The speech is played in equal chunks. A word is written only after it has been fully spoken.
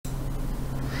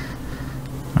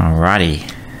Alrighty,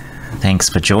 thanks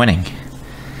for joining.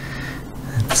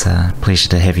 It's a pleasure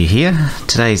to have you here.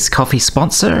 Today's coffee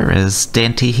sponsor is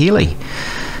Dante Healy,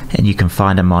 and you can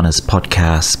find him on his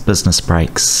podcast Business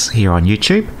Breaks here on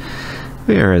YouTube,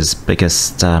 where his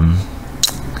biggest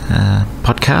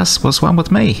podcast was one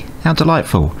with me. How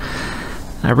delightful.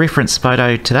 A reference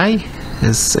photo today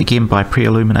is again by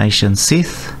Pre-Illumination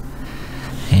Seth,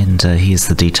 and here's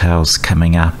the details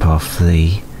coming up of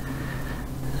the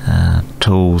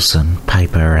tools and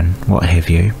paper and what have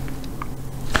you.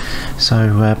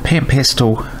 So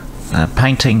Panpastel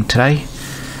painting today,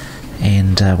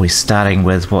 and we're starting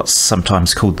with what's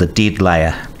sometimes called the dead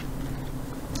layer.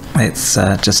 It's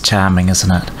just charming,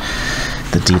 isn't it?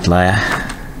 The dead layer.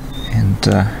 And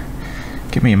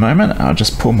give me a moment, I'll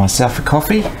just pour myself a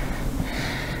coffee,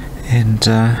 and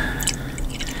then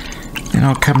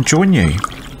I'll come join you,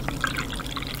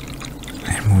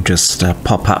 and we'll just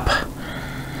pop up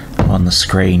on the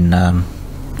screen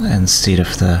instead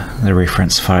of the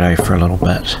reference photo for a little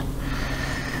bit.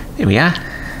 There we are.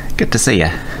 Good to see you.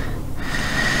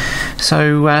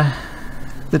 So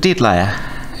the dead layer,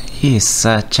 yes,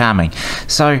 charming.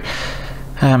 So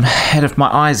and if my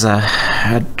eyes are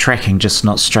tracking just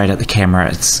not straight at the camera,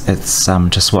 it's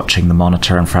just watching the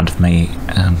monitor in front of me,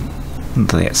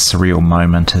 that surreal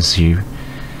moment as you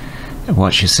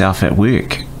watch yourself at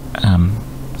work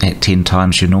at 10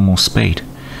 times your normal speed.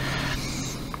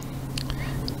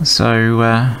 So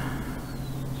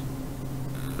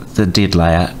the dead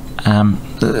layer,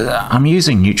 I'm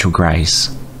using neutral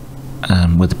greys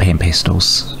with the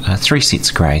Panpastels, 3 sets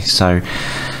of grey. So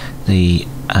the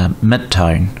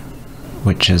mid-tone,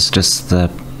 which is just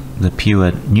the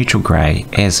pure neutral grey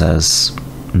as is,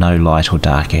 no light or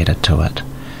dark added to it,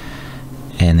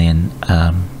 and then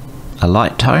a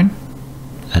light tone,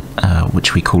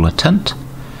 which we call a tint,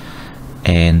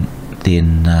 and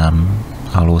then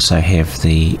I'll also have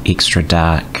the extra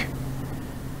dark.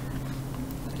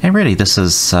 And really this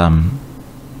is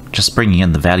just bringing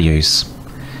in the values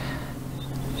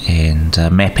and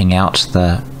mapping out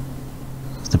the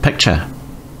picture.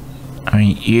 I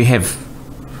mean, you have,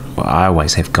 well, I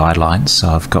always have guidelines, so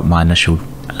I've got my initial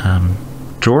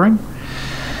drawing,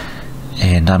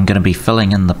 and I'm going to be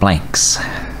filling in the blanks.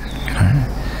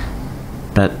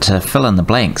 But to fill in the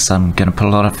blanks, I'm going to put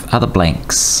a lot of other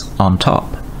blanks on top.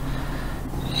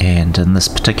 And in this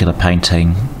particular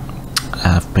painting,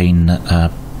 I've been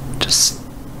just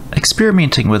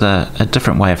experimenting with a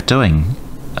different way of doing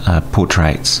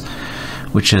portraits,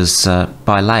 which is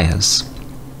by layers.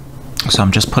 So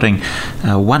I'm just putting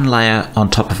one layer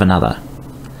on top of another,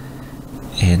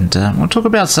 and we'll talk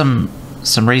about some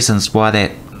reasons why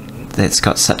that's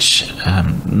got such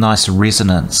nice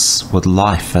resonance with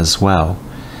life as well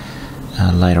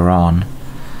later on.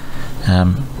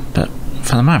 But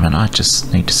for the moment, I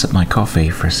just need to sip my coffee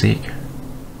for a sec.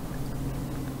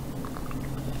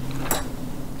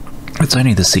 It's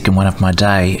only the second one of my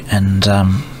day, and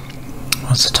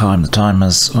what's the time? The time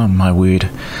is, oh my word,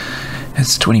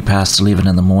 it's 20 past 11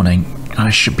 in the morning.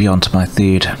 I should be on to my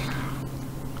third.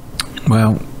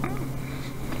 Well,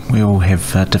 we all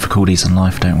have difficulties in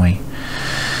life, don't we?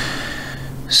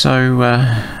 So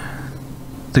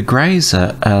the greys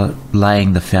are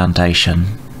laying the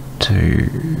foundation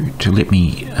to let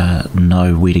me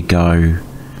know where to go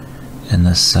in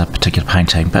this particular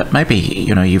painting. But maybe,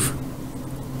 you know,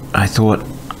 I thought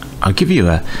I'll give you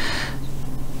a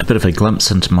bit of a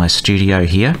glimpse into my studio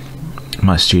here.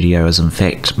 My studio is in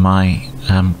fact my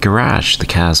garage. The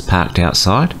car's parked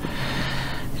outside,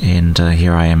 and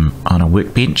here I am on a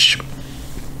workbench.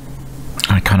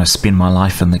 I kind of spend my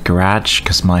life in the garage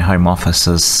because my home office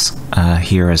is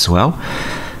here as well,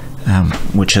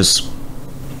 which is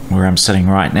where I'm sitting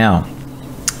right now,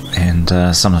 and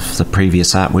some of the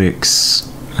previous artworks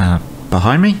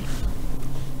behind me.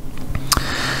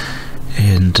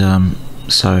 And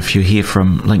so if you're here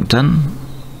from LinkedIn,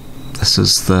 this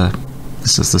is the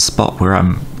spot where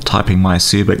I'm typing my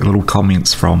acerbic little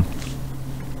comments from.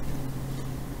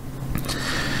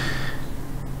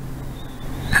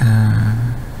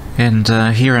 And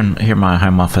here in my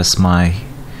home office, my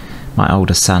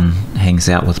older son hangs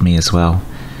out with me as well.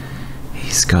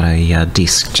 He's got a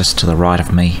desk just to the right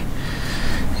of me,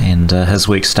 and his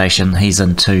workstation, he's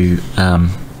into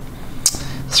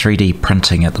 3D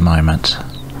printing at the moment.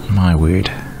 My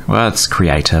word. Well, it's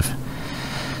creative.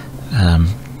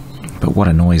 But what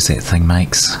a noise that thing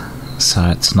makes. So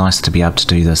it's nice to be able to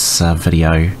do this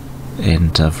video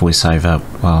and voiceover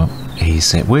while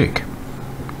he's at work.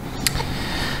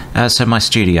 So my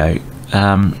studio,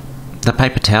 the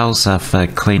paper towels are for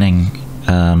cleaning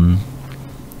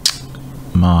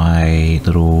my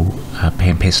little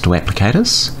Panpastel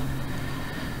applicators,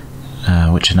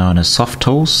 which are known as soft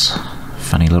tools.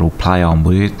 Funny little play on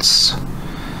words,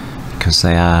 because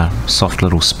they are soft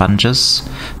little sponges,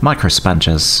 micro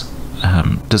sponges,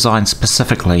 designed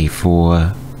specifically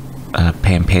for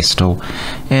Panpastel.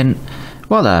 And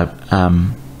while they're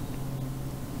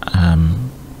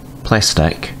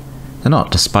plastic, they're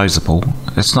not disposable.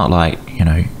 It's not like, you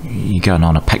know, you're going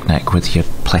on a picnic with your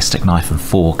plastic knife and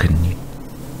fork and you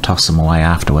toss them away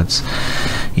afterwards.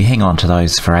 You hang on to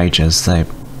those for ages. They're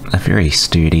very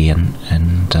sturdy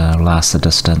and last the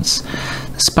distance.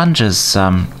 The sponges,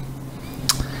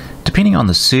 depending on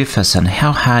the surface and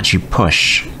how hard you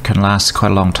push, can last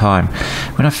quite a long time.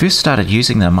 When I first started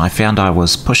using them, I found I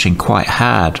was pushing quite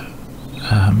hard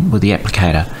with the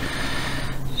applicator,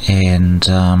 and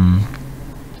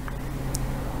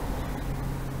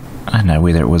I don't know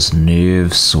whether it was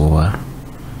nerves or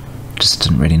just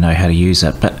didn't really know how to use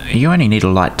it, but you only need a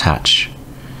light touch.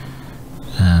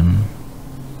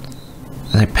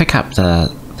 They pick up the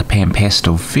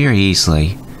Panpastel very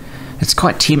easily. It's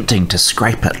quite tempting to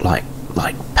scrape it like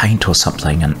paint or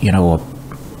something, and you know, or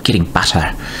getting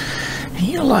butter. And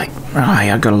you're like, right,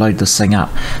 I've got to load this thing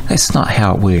up. That's not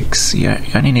how it works. You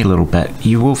only need a little bit.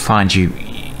 You will find you're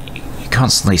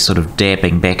constantly sort of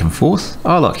dabbing back and forth.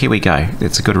 Oh look, here we go.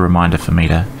 That's a good reminder for me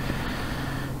to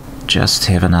just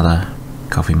have another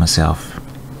coffee myself.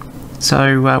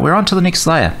 So we're on to the next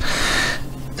layer.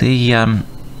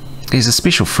 There's a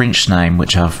special French name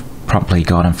which I've promptly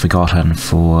got and forgotten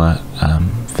for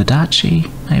Verdace,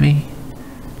 maybe?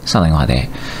 Something like that.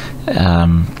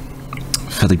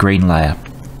 For the green layer.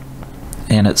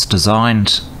 And it's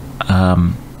designed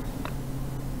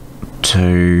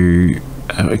to,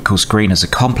 of course, green is a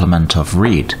complement of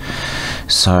red.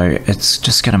 So it's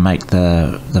just going to make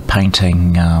the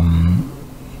painting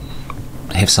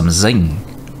have some zing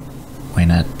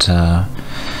when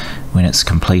it's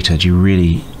completed.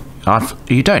 You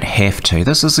don't have to.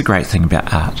 This is the great thing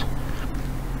about art,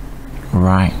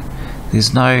 right?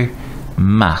 There's no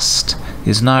must.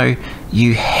 There's no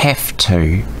you have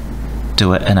to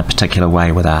do it in a particular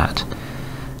way with art.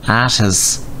 Art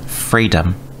is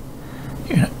freedom.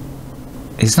 You know,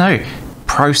 there's no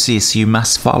process you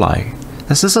must follow.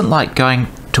 This isn't like going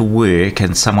to work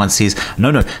and someone says,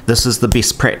 no, this is the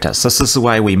best practice. This is the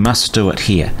way we must do it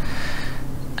here.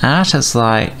 Art is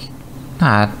like,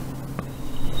 nah,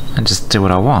 I just do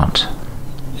what I want,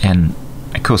 and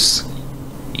of course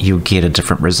you'll get a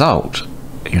different result.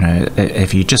 You know,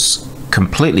 if you just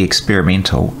completely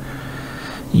experimental,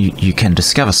 you can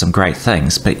discover some great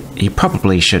things, but you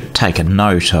probably should take a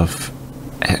note of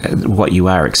what you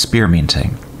are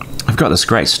experimenting. I've got this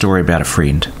great story about a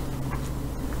friend,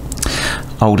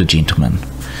 older gentleman,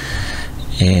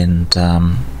 and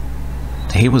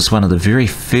he was one of the very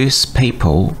first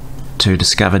people to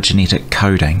discover genetic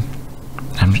coding.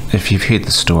 If you've heard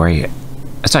the story,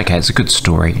 it's okay, it's a good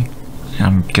story.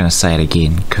 I'm going to say it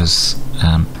again because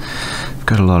I've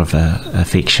got a lot of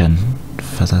affection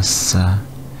for this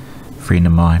friend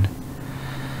of mine.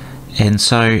 And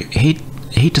so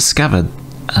he discovered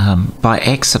by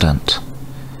accident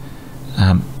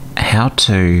how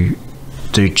to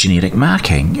do genetic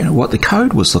marking, you know, what the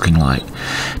code was looking like.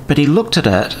 But he looked at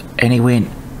it and he went,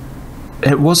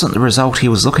 it wasn't the result he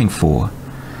was looking for.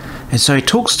 And so he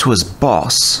talks to his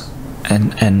boss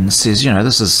and says, you know,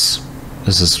 this is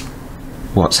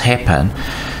what's happened.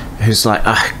 Who's like,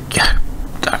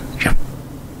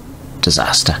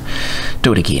 disaster.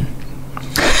 Do it again.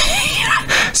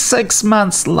 6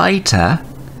 months later,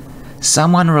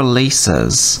 someone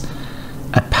releases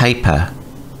a paper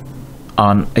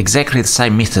on exactly the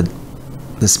same method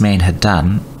this man had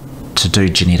done to do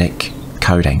genetic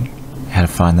coding, how to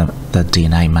find the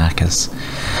DNA markers.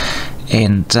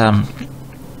 And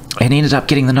ended up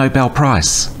getting the Nobel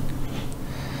Prize.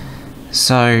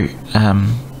 So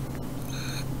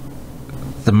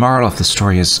the moral of the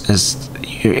story is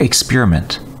you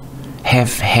experiment,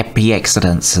 have happy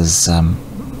accidents, as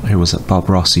who was it, Bob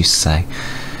Ross used to say.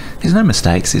 There's no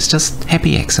mistakes, it's just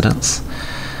happy accidents.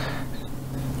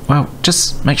 Well,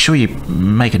 just make sure you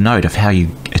make a note of how you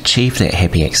achieve that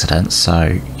happy accident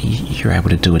so you're able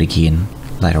to do it again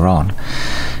later on.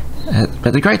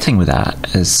 But the great thing with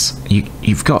art is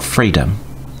you've got freedom,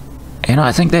 and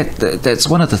I think that's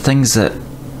one of the things that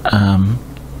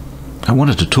I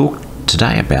wanted to talk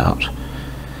today about,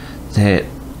 that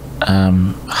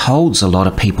holds a lot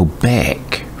of people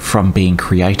back from being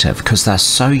creative because they're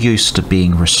so used to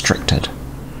being restricted.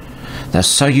 They're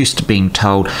so used to being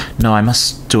told, no, I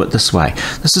must do it this way.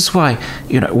 This is why,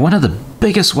 you know, one of the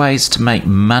biggest ways to make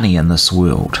money in this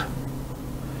world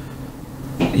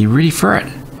Are you ready for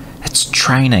it? It's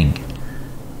training.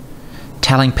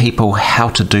 Telling people how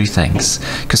to do things.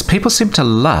 Because people seem to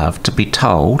love to be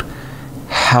told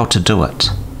how to do it,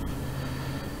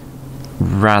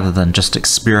 rather than just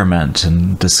experiment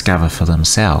and discover for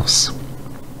themselves.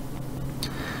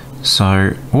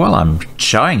 So while I'm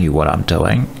showing you what I'm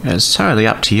doing, it's totally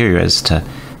up to you as to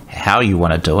how you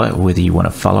want to do it, whether you want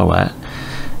to follow it.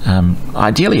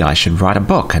 Ideally, I should write a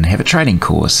book and have a training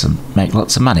course and make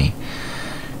lots of money.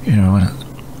 You know,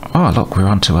 oh look, we're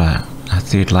onto a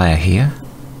third layer here.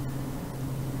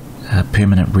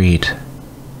 Permanent red.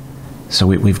 So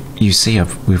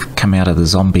we've come out of the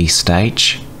zombie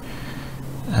stage.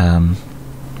 That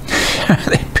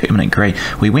permanent green.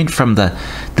 We went from the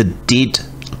dead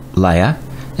layer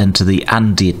into the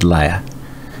undead layer,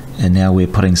 and now we're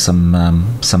putting some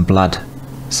blood,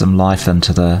 some life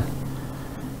into the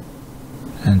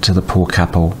poor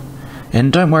couple.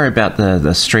 And don't worry about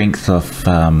the strength of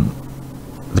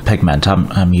the pigment.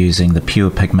 I'm using the pure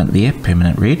pigment there,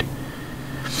 permanent red,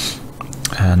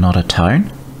 not a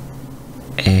tone.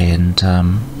 And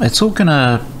it's all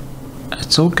gonna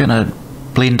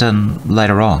blend in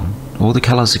later on. All the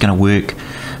colours are gonna work.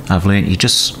 I've learned you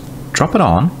just drop it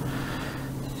on,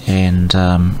 and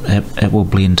it will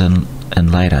blend in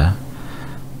later.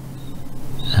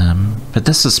 But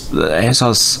this is, as I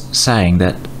was saying,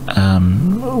 that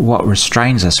what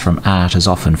restrains us from art is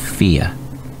often fear.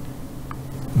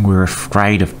 We're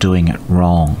afraid of doing it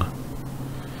wrong.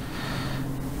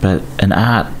 But in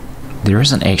art, there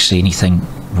isn't actually anything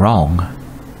wrong.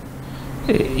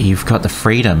 You've got the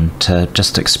freedom to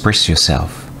just express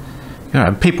yourself. You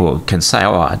know, people can say,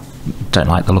 oh, I don't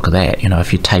like the look of that. You know,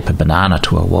 if you tape a banana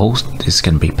to a wall, there's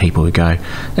going to be people who go,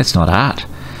 that's not art.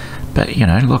 But, you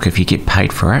know, look, if you get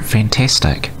paid for it,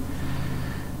 fantastic.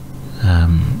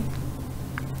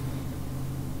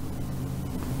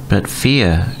 But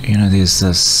fear, you know, there's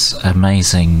this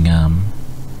amazing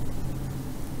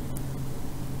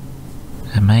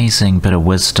bit of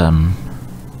wisdom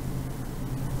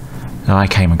that I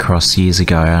came across years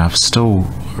ago, and I've still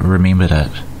remembered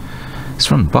it. It's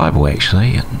from the Bible,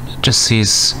 actually. It just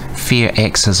says, fear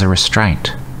acts as a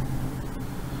restraint.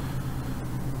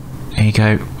 And you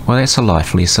go, well, that's a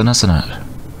life lesson, isn't it?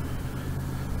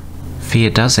 Fear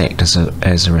does act as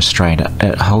a restraint.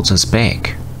 It holds us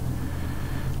back.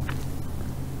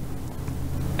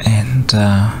 And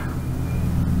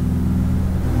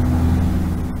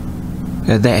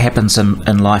that happens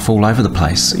in life all over the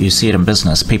place. You see it in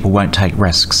business. People won't take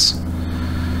risks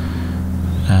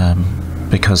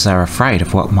because they're afraid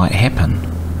of what might happen.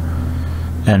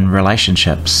 In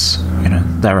relationships, you know,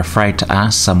 they're afraid to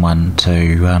ask someone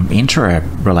to enter a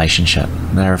relationship.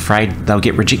 They're afraid they'll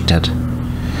get rejected.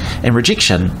 And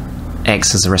rejection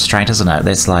acts as a restraint, isn't it?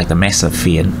 That's like the massive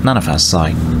fear. None of us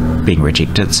like being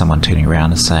rejected, someone turning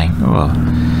around and saying, oh,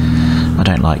 I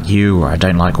don't like you, or I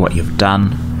don't like what you've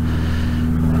done.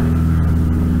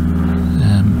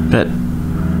 But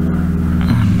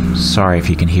sorry if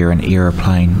you can hear an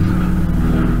aeroplane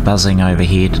buzzing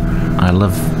overhead. I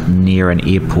live near an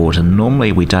airport, and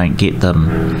normally we don't get them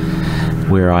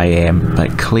where I am,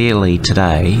 but clearly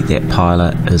today that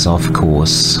pilot is off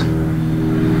course.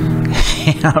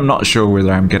 I'm not sure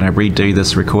whether I'm going to redo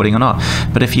this recording or not,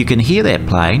 but if you can hear that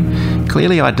plane,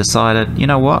 clearly I decided, you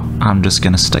know what, I'm just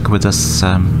going to stick with this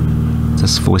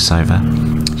this voiceover.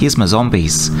 Here's my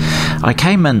zombies. I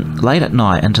came in late at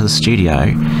night into the studio,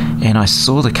 and I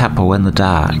saw the couple in the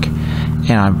dark,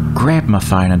 and I grabbed my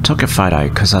phone and took a photo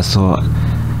because I thought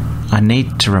I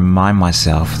need to remind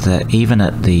myself that even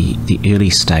at the early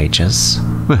stages,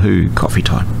 woohoo, coffee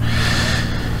time,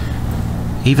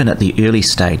 even at the early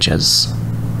stages,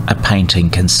 a painting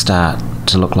can start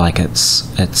to look like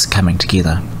it's coming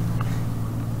together.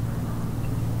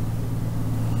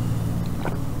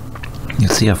 You'll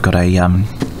see I've got a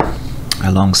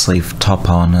long sleeve top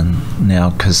on, and now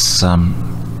because I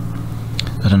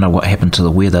don't know what happened to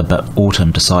the weather, but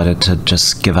autumn decided to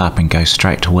just give up and go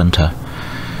straight to winter.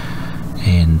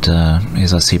 And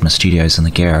as I said, my studio's in the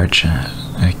garage.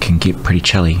 It can get pretty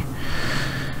chilly.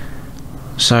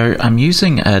 So I'm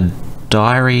using a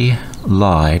Dairy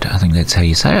Lied, I think that's how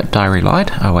you say it, Dairy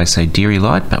Lied. I always say Dairy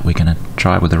Lied, but we're going to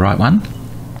try with the right one.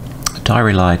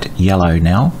 Dairy Lied yellow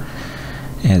now.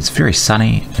 And it's very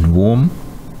sunny and warm.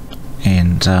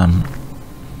 And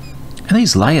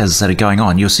these layers that are going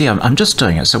on, you'll see I'm just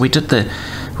doing it. So we did the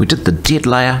dead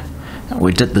layer,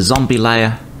 we did the zombie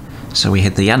layer, so we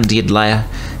had the undead layer,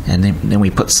 and then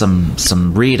we put some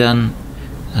red in.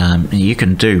 You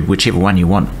can do whichever one you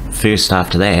want first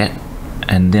after that,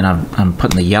 and then I'm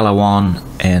putting the yellow on,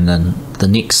 and then the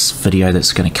next video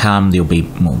that's going to come, there'll be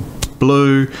more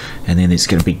blue, and then there's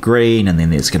going to be green, and then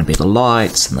there's going to be the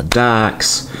lights and the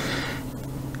darks.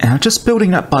 And I'm just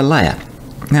building up by layer.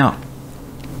 Now,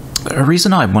 the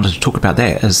reason I wanted to talk about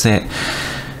that is that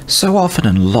so often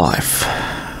in life,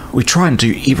 we try and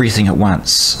do everything at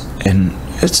once, and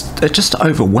it just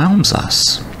overwhelms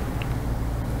us.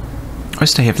 I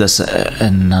used to have this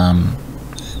in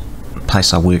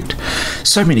place I worked.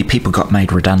 So many people got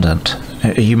made redundant.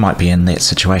 You might be in that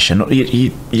situation.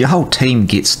 Your whole team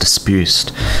gets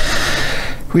dispersed.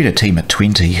 We had a team of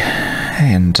 20,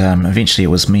 and eventually it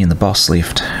was me and the boss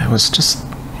left. I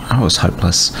was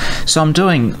hopeless. So I'm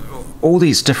doing all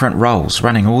these different roles,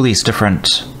 running all these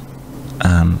different,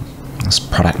 I was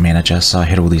product manager, so I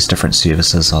had all these different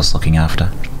services I was looking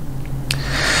after.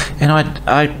 And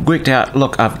I worked out,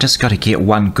 look, I've just got to get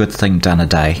one good thing done a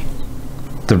day.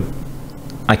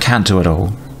 I can't do it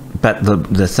all, but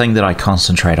the thing that I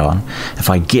concentrate on, if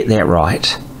I get that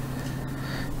right,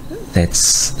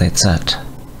 that's it.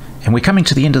 And we're coming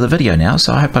to the end of the video now,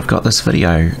 so I hope I've got this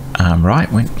video right.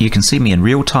 You can see me in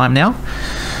real time now,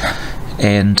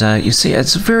 and you see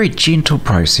it's a very gentle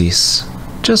process,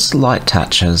 just light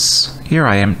touches. Here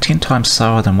I am, 10 times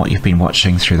slower than what you've been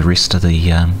watching through the rest of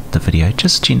the video.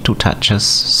 Just gentle touches,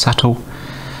 subtle.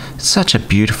 It's such a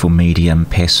beautiful medium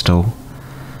pastel.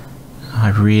 I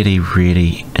really,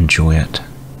 really enjoy it.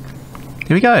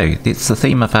 There we go. That's the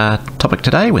theme of our topic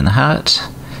today. When the heart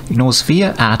ignores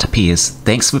fear, art appears.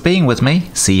 Thanks for being with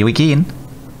me. See you again.